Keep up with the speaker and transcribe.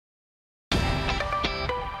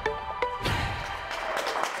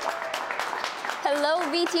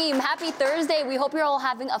V Team, happy Thursday. We hope you're all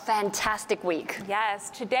having a fantastic week. Yes,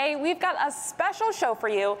 today we've got a special show for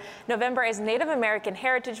you. November is Native American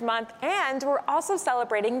Heritage Month, and we're also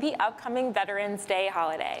celebrating the upcoming Veterans Day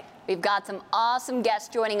holiday. We've got some awesome guests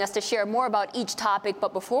joining us to share more about each topic,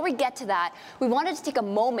 but before we get to that, we wanted to take a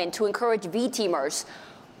moment to encourage V-Teamers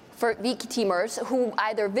who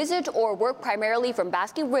either visit or work primarily from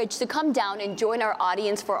Basking Ridge to come down and join our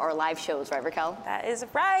audience for our live shows, right, Raquel? That is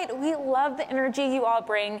right. We love the energy you all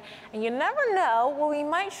bring, and you never know, well, we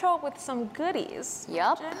might show up with some goodies.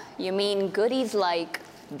 Yep. You mean goodies like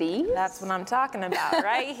these? That's what I'm talking about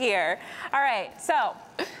right here. All right, so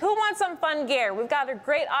who wants some fun gear? We've got a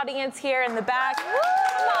great audience here in the back.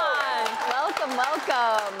 Come on. Welcome,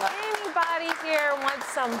 welcome. Anybody here wants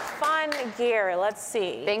some fun gear? Let's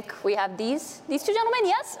see. I think we have these two gentlemen,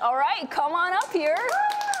 yes? All right, come on up here.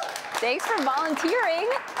 Thanks for volunteering.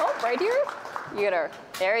 Oh, right here. You get her.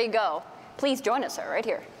 There you go. Please join us, sir, right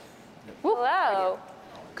here. Hello. Right here.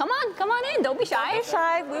 Come on in. Don't be shy. Don't be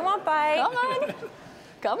shy. We won't bite. Come on.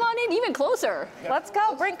 Come on in, even closer. Let's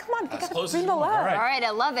go. Come on. Bring the love. All right,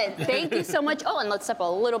 I love it. Thank you so much. Oh, and let's step a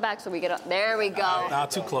little back so we get up. There we go.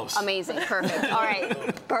 Not too close. Amazing. Perfect. All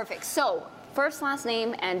right. Perfect. So, first, last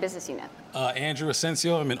name, and business unit. Andrew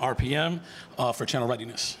Asensio. I'm in RPM for Channel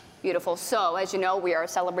Readiness. Beautiful. So, as you know, we are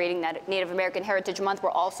celebrating that Native American Heritage Month.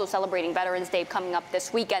 We're also celebrating Veterans Day coming up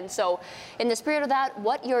this weekend. So, in the spirit of that,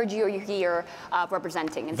 what year are you here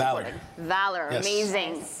representing and Valor. supporting? Valor. Yes.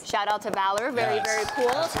 Amazing. Nice. Shout out to Valor. Very, very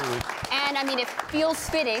cool. Absolutely. And I mean, it feels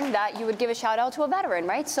fitting that you would give a shout out to a veteran,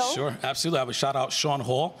 right? So sure, absolutely. I would shout out Sean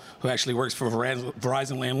Hall, who actually works for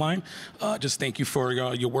Verizon Landline. Just thank you for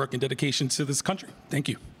your work and dedication to this country. Thank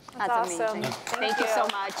you. That's awesome. amazing. Thank you so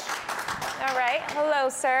much. All right. Hello,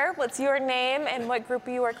 sir. What's your name and what group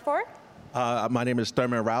do you work for? My name is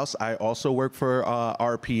Thurman Rouse. I also work for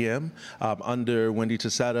RPM under Wendy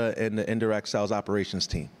Tassetta in the indirect sales operations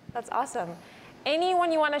team. That's awesome.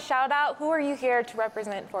 Anyone you want to shout out? Who are you here to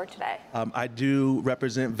represent for today? I do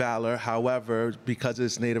represent Valor. However, because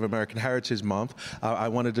it's Native American Heritage Month, I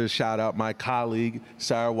wanted to shout out my colleague,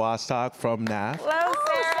 Sarah Wostock from NAV. Hello,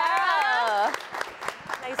 Sarah. Sarah.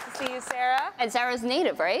 Nice to see you, Sarah. And Sarah's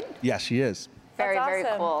native, right? Yes, she is. Very, That's very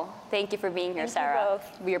awesome. cool. Thank you for being here, Thank you Sarah.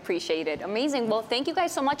 both. We appreciate it. Amazing. Well, thank you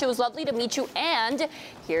guys so much. It was lovely to meet you. And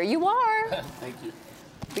here you are. Thank you.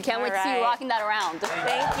 We can't wait to see you rocking that around.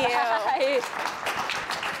 Thank you.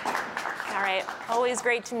 All right. Always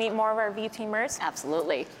great to meet more of our V-Teamers.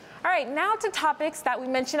 Absolutely. All right, now to topics that we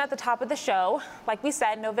mentioned at the top of the show. Like we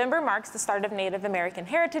said, November marks the start of Native American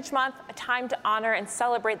Heritage Month, a time to honor and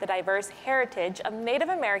celebrate the diverse heritage of Native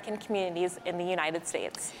American communities in the United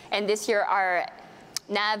States. And this year, our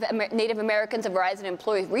NAV, Native Americans of Verizon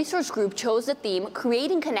Employee Resource Group, chose the theme,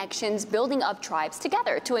 Creating Connections, Building Up Tribes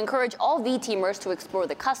Together, to encourage all V-Teamers to explore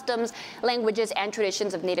the customs, languages, and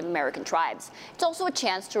traditions of Native American tribes. It's also a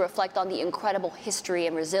chance to reflect on the incredible history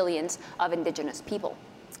and resilience of Indigenous people.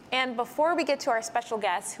 And before we get to our special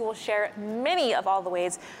guests, who will share many of all the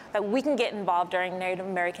ways that we can get involved during Native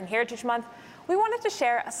American Heritage Month, we wanted to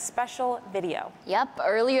share a special video. Yep,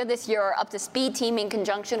 earlier this year, our Up to Speed team, in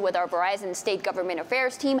conjunction with our Verizon State Government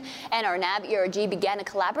Affairs team and our NAV ERG, began a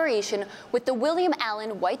collaboration with the William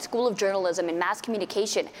Allen White School of Journalism and Mass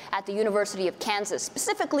Communication at the University of Kansas,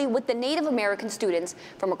 specifically with the Native American students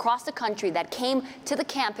from across the country that came to the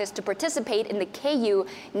campus to participate in the KU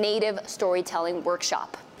Native Storytelling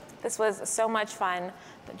Workshop. This was so much fun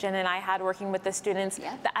that Jen and I had working with the students.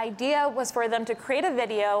 Yeah. The idea was for them to create a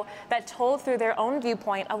video that told through their own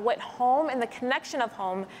viewpoint of what home and the connection of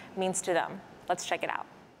home means to them. Let's check it out.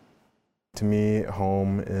 To me,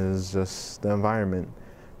 home is just the environment,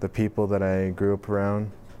 the people that I grew up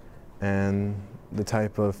around, and the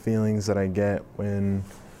type of feelings that I get when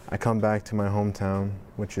I come back to my hometown,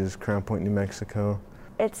 which is Crown Point, New Mexico.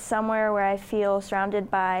 It's somewhere where I feel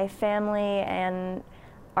surrounded by family and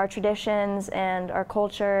our traditions and our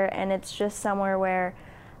culture, and it's just somewhere where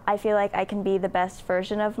I feel like I can be the best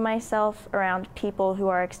version of myself around people who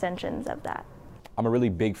are extensions of that. I'm a really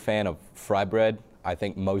big fan of fry bread. I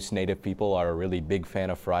think most Native people are a really big fan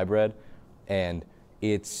of fry bread, and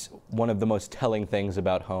it's one of the most telling things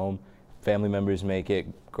about home. Family members make it,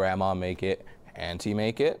 grandma make it, auntie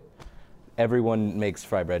make it. Everyone makes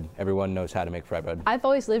fry bread. Everyone knows how to make fry bread. I've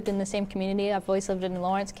always lived in the same community. I've always lived in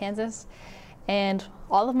Lawrence, Kansas. And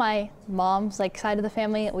all of my mom's side of the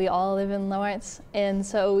family, we all live in Lawrence, and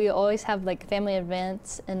so we always have family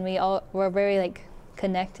events, and we're very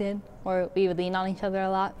connected, or we would lean on each other a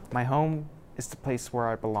lot. My home is the place where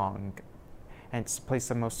I belong, and it's the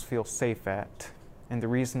place I most feel safe at. And the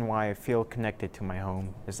reason why I feel connected to my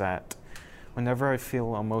home is that whenever I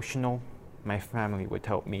feel emotional my family would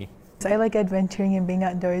help me. I like adventuring and being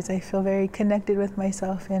outdoors. I feel very connected with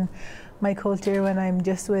myself and my culture when I'm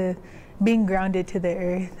just with being grounded to the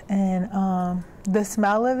earth. And the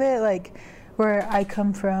smell of it, like where I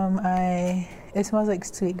come from, it smells like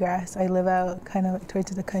sweetgrass. I live out kind of towards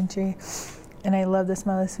the country, and I love the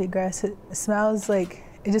smell of sweetgrass. It smells like,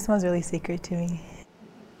 it just smells really sacred to me.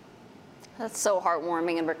 That's so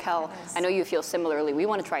heartwarming. And Raquel, I know you feel similarly. We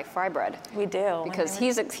want to try fry bread. We do. Because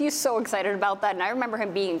he's so excited about that. And I remember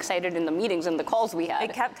him being excited in the meetings and the calls we had.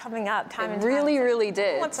 It kept coming up time and time. Really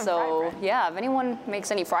did. So yeah, if anyone makes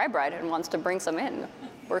any fry bread and wants to bring some in,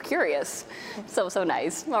 we're curious. So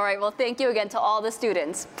nice. All right, well, thank you again to all the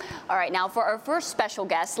students. All right, now for our first special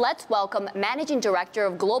guest, let's welcome Managing Director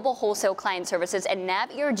of Global Wholesale Client Services and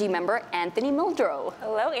NAV ERG member, Anthony Mildrow.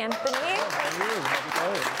 Hello, Anthony. How are you?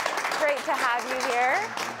 How's it going? Great to have you here.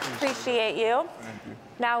 Appreciate you. Thank you.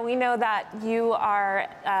 Now, we know that you are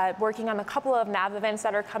working on a couple of NAV events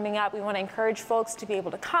that are coming up. We want to encourage folks to be able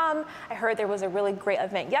to come. I heard there was a really great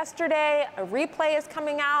event yesterday. A replay is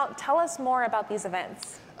coming out. Tell us more about these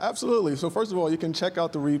events. Absolutely. So first of all, you can check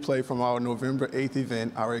out the replay from our November 8th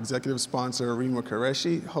event. Our executive sponsor, Rima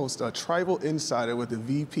Qureshi, hosts a tribal insider with the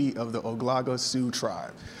VP of the Oglala Sioux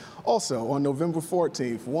tribe. Also, on November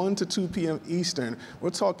 14th, 1 to 2 p.m. Eastern,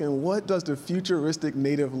 we're talking what does the futuristic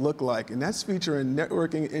native look like? And that's featuring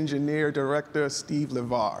networking engineer director Steve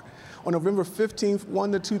Levar. On November 15th,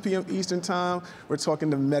 1 to 2 p.m. Eastern time, we're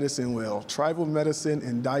talking the medicine wheel, tribal medicine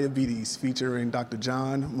and diabetes, featuring Dr.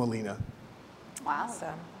 John Molina. Wow,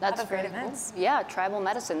 Awesome. That's great events. Yeah, tribal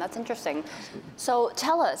medicine, that's interesting. So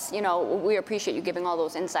tell us, we appreciate you giving all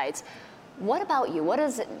those insights. What about you? What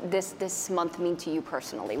does this month mean to you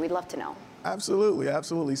personally? We'd love to know. Absolutely,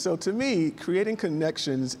 absolutely. So to me, creating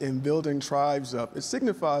connections and building tribes up, it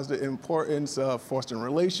signifies the importance of fostering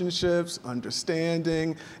relationships,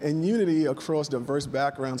 understanding, and unity across diverse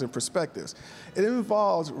backgrounds and perspectives. It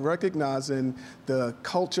involves recognizing the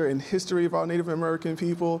culture and history of our Native American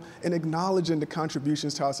people and acknowledging the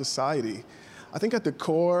contributions to our society. I think at the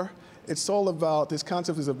core, it's all about, this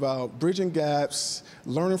concept is about bridging gaps,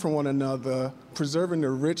 learning from one another, preserving the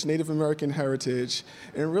rich Native American heritage,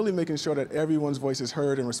 and really making sure that everyone's voice is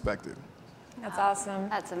heard and respected. That's awesome.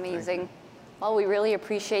 That's amazing. Well, we really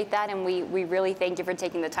appreciate that, and we really thank you for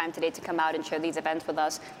taking the time today to come out and share these events with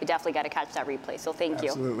us. We definitely got to catch that replay, so thank you.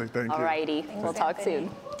 Absolutely, thank you. All righty, we'll talk soon.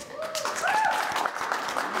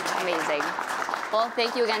 Amazing. Well,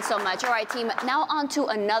 thank you again so much. All right, team, now on to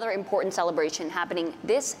another important celebration happening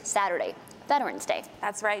this Saturday, Veterans Day.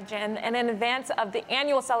 That's right, Jen. And in advance of the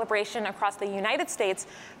annual celebration across the United States,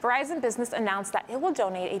 Verizon Business announced that it will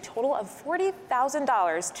donate a total of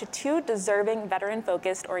 $40,000 to 2 deserving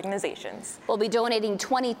veteran-focused organizations. We'll be donating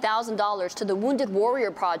 $20,000 to the Wounded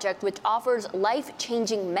Warrior Project, which offers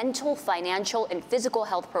life-changing mental, financial, and physical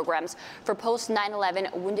health programs for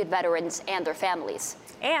post-9/11 wounded veterans and their families.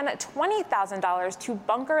 And $20,000 to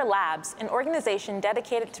Bunker Labs, an organization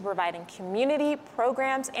dedicated to providing community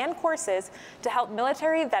programs and courses to help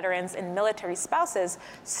military veterans and military spouses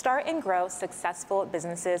start and grow successful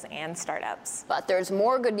businesses and startups. But there's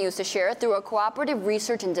more good news to share. Through a cooperative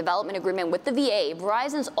research and development agreement with the VA,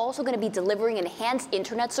 Verizon's also going to be delivering enhanced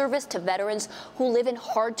internet service to veterans who live in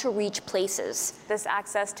hard-to-reach places. This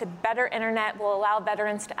access to better internet will allow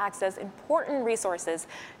veterans to access important resources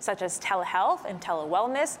such as telehealth and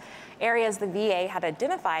telewellness, areas the VA had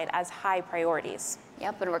identified as high priorities.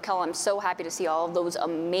 Yep, and Raquel, I'm so happy to see all of those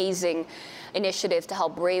amazing initiatives to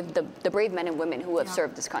help the brave men and women who have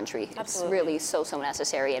served this country. Absolutely. It's really so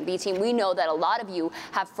necessary. And B-Team, we know that a lot of you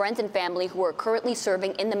have friends and family who are currently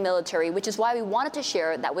serving in the military, which is why we wanted to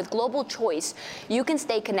share that with Global Choice, you can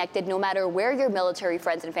stay connected no matter where your military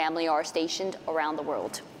friends and family are stationed around the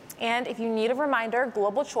world. And if you need a reminder,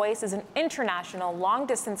 Global Choice is an international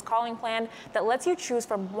long-distance calling plan that lets you choose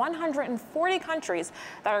from 140 countries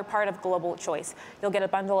that are part of Global Choice. You'll get a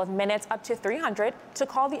bundle of minutes up to 300 to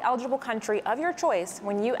call the eligible country of your choice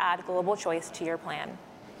when you add Global Choice to your plan.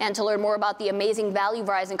 And to learn more about the amazing value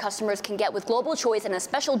Verizon customers can get with Global Choice and a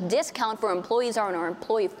special discount for employees on our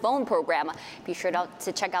employee phone program, be sure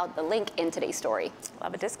to check out the link in today's story.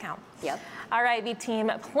 Love a discount. Yep. All right,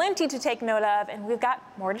 V-Team, plenty to take note of, and we've got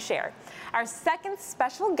more to share. Our second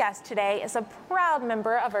special guest today is a proud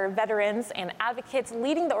member of our veterans and advocates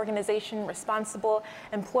leading the organization responsible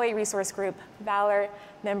employee resource group, VALOR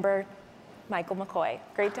member Michael McCoy.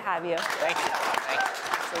 Great to have you. Thank you. Thank you.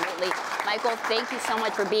 Absolutely. Michael, thank you so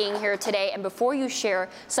much for being here today. And before you share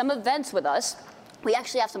some events with us, We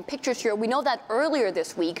actually have some pictures here. We know that earlier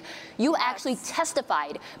this week, you actually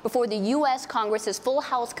testified before the U.S. Congress's Full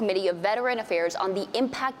House Committee of Veteran Affairs on the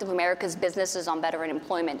impact of America's businesses on veteran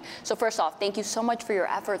employment. So first off, thank you so much for your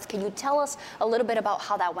efforts. Can you tell us a little bit about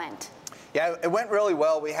how that went? Yeah, it went really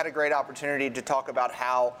well. We had a great opportunity to talk about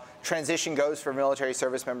how transition goes for military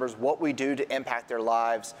service members, what we do to impact their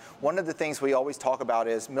lives. One of the things we always talk about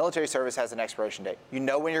is military service has an expiration date. You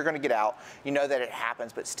know when you're going to get out, you know that it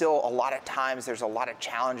happens, but still a lot of times there's a lot of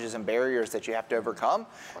challenges and barriers that you have to overcome.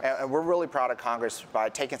 And we're really proud of Congress by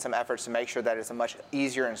taking some efforts to make sure that it's a much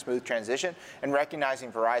easier and smooth transition and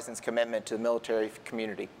recognizing Verizon's commitment to the military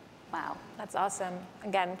community. Wow, that's awesome.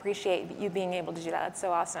 Again, appreciate you being able to do that. That's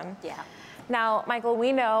so awesome. Yeah. Now, Michael,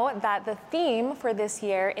 we know that the theme for this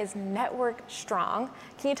year is Network Strong.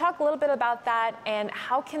 Can you talk a little bit about that and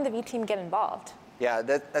how can the V team get involved? Yeah,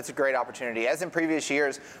 that's a great opportunity. As in previous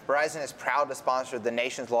years, Verizon is proud to sponsor the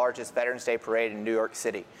nation's largest Veterans Day Parade in New York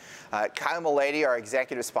City. Kyle Mulady, our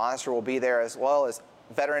executive sponsor, will be there, as well as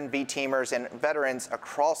veteran V-teamers and veterans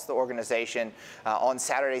across the organization on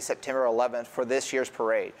Saturday, September 11th for this year's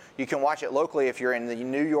parade. You can watch it locally if you're in the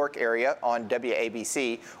New York area on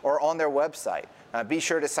WABC or on their website. Be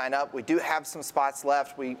sure to sign up. We do have some spots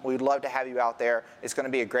left. We'd love to have you out there. It's going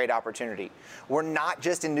to be a great opportunity. We're not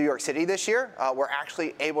just in New York City this year. We're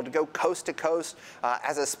actually able to go coast to coast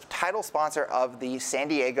as a title sponsor of the San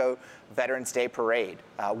Diego Veterans Day Parade.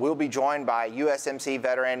 We'll be joined by USMC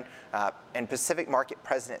veteran and Pacific Market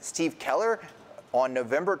President Steve Keller on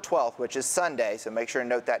November 12th, which is Sunday, so make sure to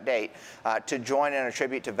note that date, to join in a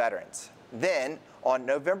tribute to veterans. Then, on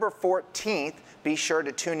November 14th, be sure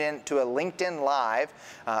to tune in to a LinkedIn Live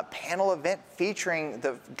panel event featuring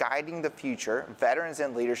the Guiding the Future, Veterans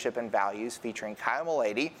in Leadership and Values, featuring Kyle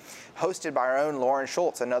Mulady, hosted by our own Lauren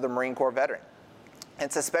Schultz, another Marine Corps veteran.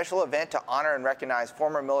 It's a special event to honor and recognize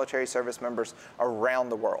former military service members around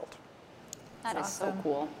the world. That is so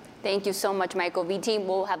cool. Thank you so much, Michael. V-Team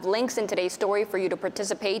will have links in today's story for you to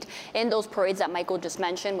participate in those parades that Michael just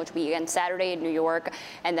mentioned, which will be again Saturday in New York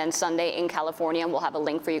and then Sunday in California. And we'll have a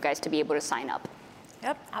link for you guys to be able to sign up.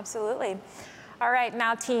 Yep, absolutely. All right,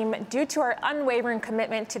 now team, due to our unwavering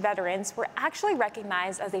commitment to veterans, we're actually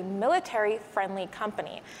recognized as a military-friendly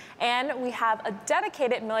company. And we have a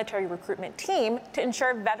dedicated military recruitment team to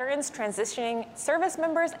ensure veterans transitioning service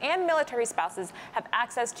members and military spouses have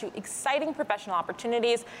access to exciting professional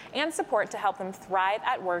opportunities and support to help them thrive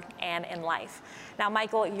at work and in life. Now,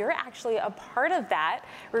 Michael, you're actually a part of that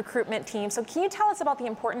recruitment team. So can you tell us about the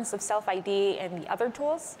importance of self-ID and the other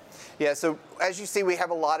tools? Yeah, so as you see, we have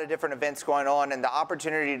a lot of different events going on, and the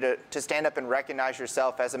opportunity to stand up and recognize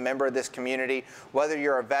yourself as a member of this community, whether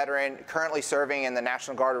you're a veteran currently serving in the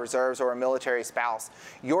National Guard or Reserves or a military spouse,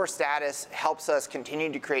 your status helps us continue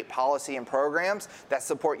to create policy and programs that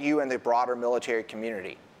support you and the broader military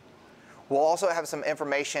community. We'll also have some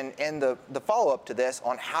information in the follow-up to this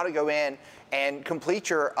on how to go in and complete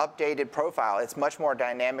your updated profile. It's much more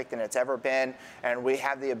dynamic than it's ever been, and we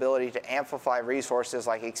have the ability to amplify resources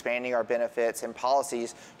like expanding our benefits and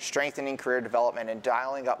policies, strengthening career development, and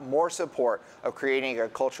dialing up more support of creating a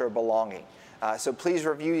culture of belonging. So please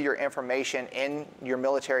review your information in your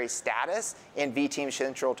military status in V-Team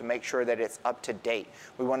Central to make sure that it's up to date.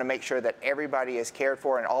 We want to make sure that everybody is cared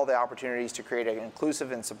for and all the opportunities to create an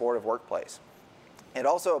inclusive and supportive workplace. It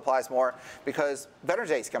also applies more because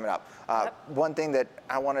Veterans Day is coming up. One thing that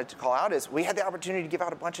I wanted to call out is we had the opportunity to give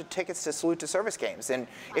out a bunch of tickets to Salute to Service games. And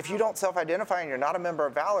if you don't self-identify and you're not a member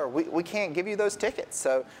of Valor, we can't give you those tickets.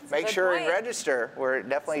 So make sure and register. We're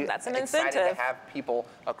definitely excited to have people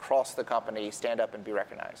across the company stand up and be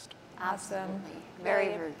recognized. Awesome. Very,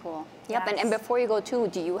 very cool. Yep, and before you go too,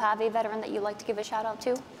 do you have a veteran that you'd like to give a shout out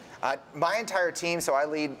to? My entire team, so I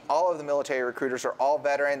lead all of the military recruiters, are all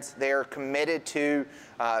veterans. They are committed to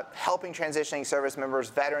helping transitioning service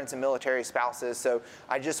members, veterans, and military spouses. So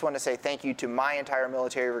I just want to say thank you to my entire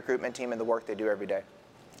military recruitment team and the work they do every day.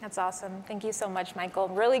 That's awesome. Thank you so much, Michael.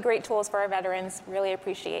 Really great tools for our veterans. Really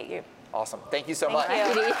appreciate you. Awesome. Thank you so much.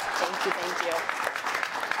 Thank you. Thank you.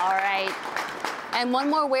 All right. And one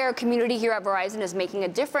more way our community here at Verizon is making a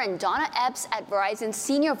difference. Donna Epps at Verizon's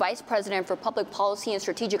Senior Vice President for Public Policy and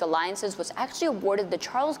Strategic Alliances was actually awarded the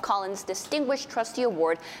Charles Collins Distinguished Trustee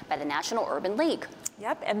Award by the National Urban League.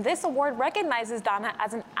 Yep, and this award recognizes Donna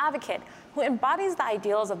as an advocate who embodies the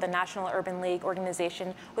ideals of the National Urban League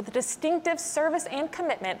organization with a distinctive service and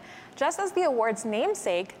commitment, just as the award's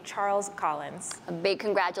namesake, Charles Collins. A big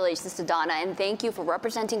congratulations to Donna, and thank you for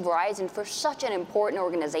representing Verizon for such an important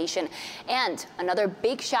organization. And another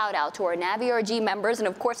big shout out to our NAV members, and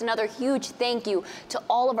of course another huge thank you to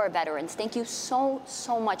all of our veterans. Thank you so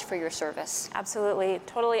much for your service. Absolutely,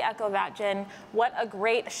 totally echo that, Jen. What a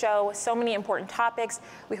great show, so many important topics.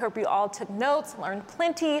 We hope you all took notes, learned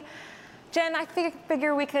plenty. Jen, I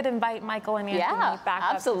figure we could invite Michael and Anthony back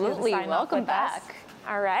absolutely. up to do the Welcome back. Us.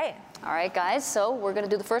 All right. All right, guys, so we're going to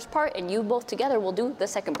do the first part, and you both together will do the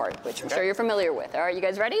second part, which I'm sure you're familiar with. All right, you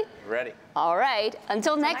guys ready? Ready. All right,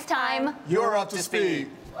 until next time. You're up to speed.